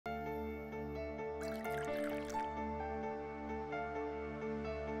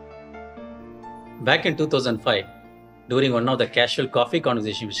Back in 2005, during one of the casual coffee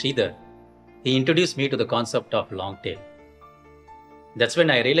conversations with Sridhar, he introduced me to the concept of long tail. That's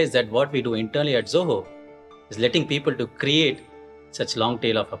when I realized that what we do internally at Zoho is letting people to create such long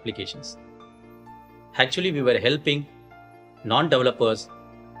tail of applications. Actually, we were helping non-developers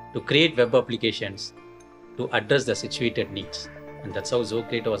to create web applications to address the situated needs. And that's how Zoho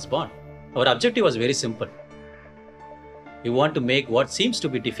Creator was born. Our objective was very simple. We want to make what seems to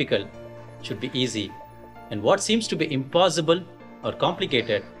be difficult should be easy, and what seems to be impossible or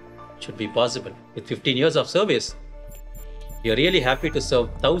complicated should be possible. With 15 years of service, we are really happy to serve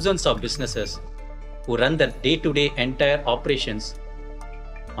thousands of businesses who run their day-to-day entire operations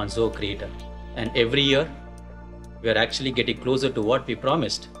on Zoho Creator. And every year, we are actually getting closer to what we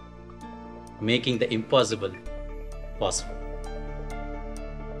promised, making the impossible possible.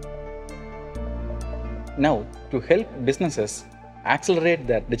 Now, to help businesses accelerate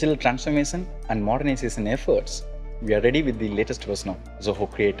their digital transformation and modernization efforts, we are ready with the latest version of Zoho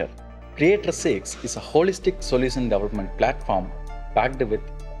Creator. Creator 6 is a holistic solution development platform packed with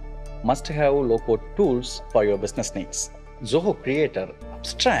must-have low-code tools for your business needs. Zoho Creator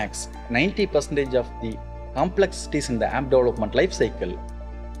abstracts 90% of the complexities in the app development lifecycle,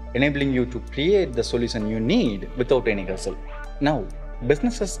 enabling you to create the solution you need without any hassle. Now,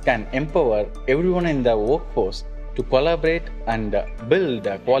 businesses can empower everyone in their workforce to collaborate and build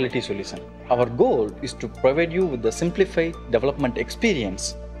a quality solution. Our goal is to provide you with a simplified development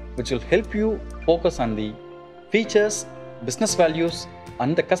experience which will help you focus on the features, business values,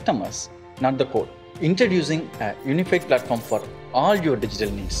 and the customers, not the code. Introducing a unified platform for all your digital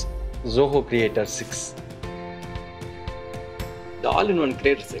needs, Zoho Creator 6. The all-in-one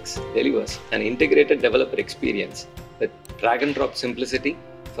Creator 6 delivers an integrated developer experience with drag-and-drop simplicity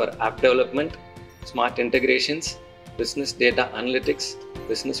for app development, smart integrations, business data analytics,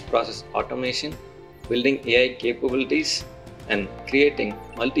 business process automation, building AI capabilities, and creating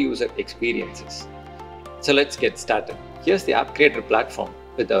multi-user experiences. So let's get started. Here's the App Creator platform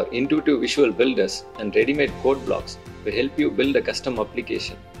with our intuitive visual builders and ready-made code blocks to help you build a custom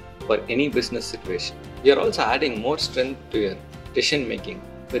application for any business situation. We are also adding more strength to your decision making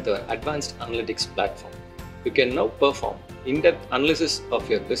with our advanced analytics platform. You can now perform in-depth analysis of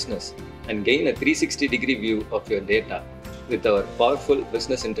your business and gain a 360-degree view of your data with our powerful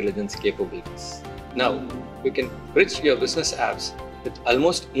business intelligence capabilities. Now, you can bridge your business apps with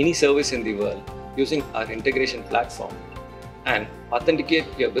almost any service in the world using our integration platform and authenticate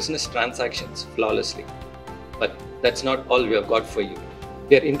your business transactions flawlessly. But that's not all we have got for you.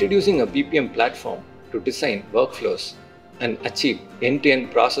 We are introducing a BPM platform to design workflows and achieve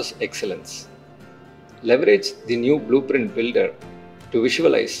end-to-end process excellence. Leverage the new Blueprint Builder to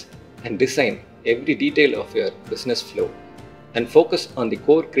visualize and design every detail of your business flow and focus on the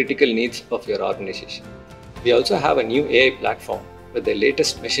core critical needs of your organization. We also have a new AI platform with the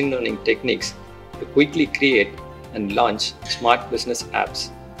latest machine learning techniques to quickly create and launch smart business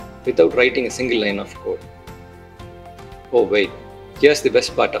apps without writing a single line of code. Oh wait, here's the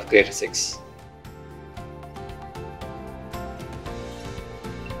best part of Creator 6.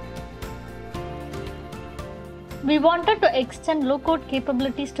 We wanted to extend low-code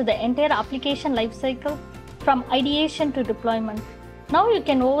capabilities to the entire application lifecycle from ideation to deployment. Now you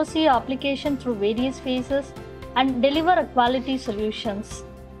can oversee your application through various phases and deliver a quality solutions.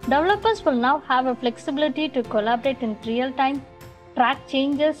 Developers will now have a flexibility to collaborate in real time, track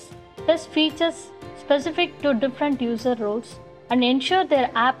changes, test features specific to different user roles, and ensure their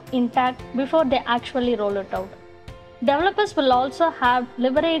app intact before they actually roll it out. Developers will also have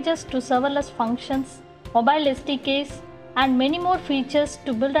leverages to serverless functions, mobile SDKs, and many more features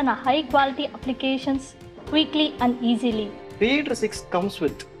to build on a high-quality applications quickly and easily. Creator 6 comes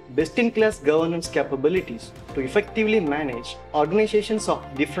with best-in-class governance capabilities to effectively manage organizations of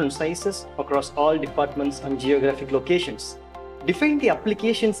different sizes across all departments and geographic locations. Define the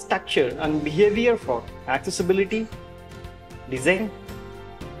application structure and behavior for accessibility, design,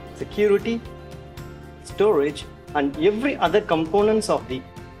 security, storage, and every other components of the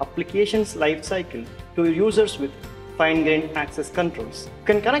application's lifecycle to users with fine-grained access controls. You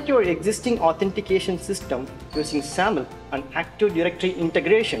can connect your existing authentication system using SAML and Active Directory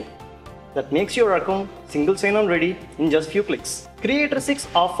integration that makes your account single sign-on ready in just few clicks. Creator 6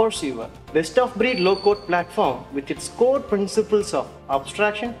 offers you a best-of-breed low-code platform with its core principles of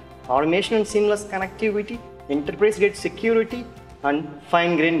abstraction, automation and seamless connectivity, enterprise-grade security, and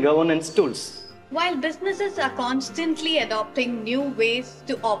fine-grained governance tools. While businesses are constantly adopting new ways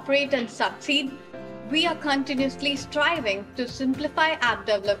to operate and succeed, we are continuously striving to simplify app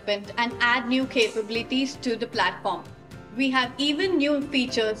development and add new capabilities to the platform. We have even new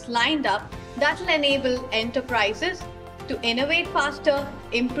features lined up that will enable enterprises to innovate faster,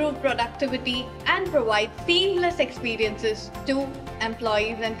 improve productivity, and provide seamless experiences to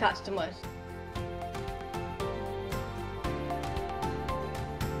employees and customers.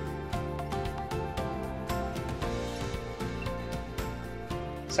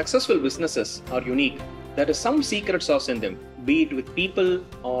 Successful businesses are unique. There is some secret sauce in them, be it with people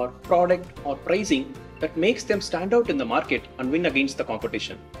or product or pricing, that makes them stand out in the market and win against the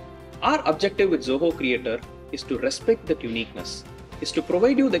competition. Our objective with Zoho Creator is to respect that uniqueness, is to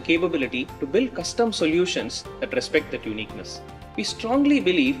provide you the capability to build custom solutions that respect that uniqueness. We strongly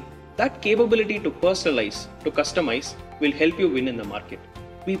believe that capability to personalize, to customize, will help you win in the market.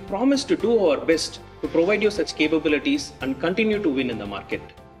 We promise to do our best to provide you such capabilities and continue to win in the market.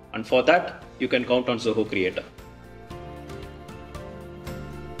 And for that, you can count on Zoho Creator.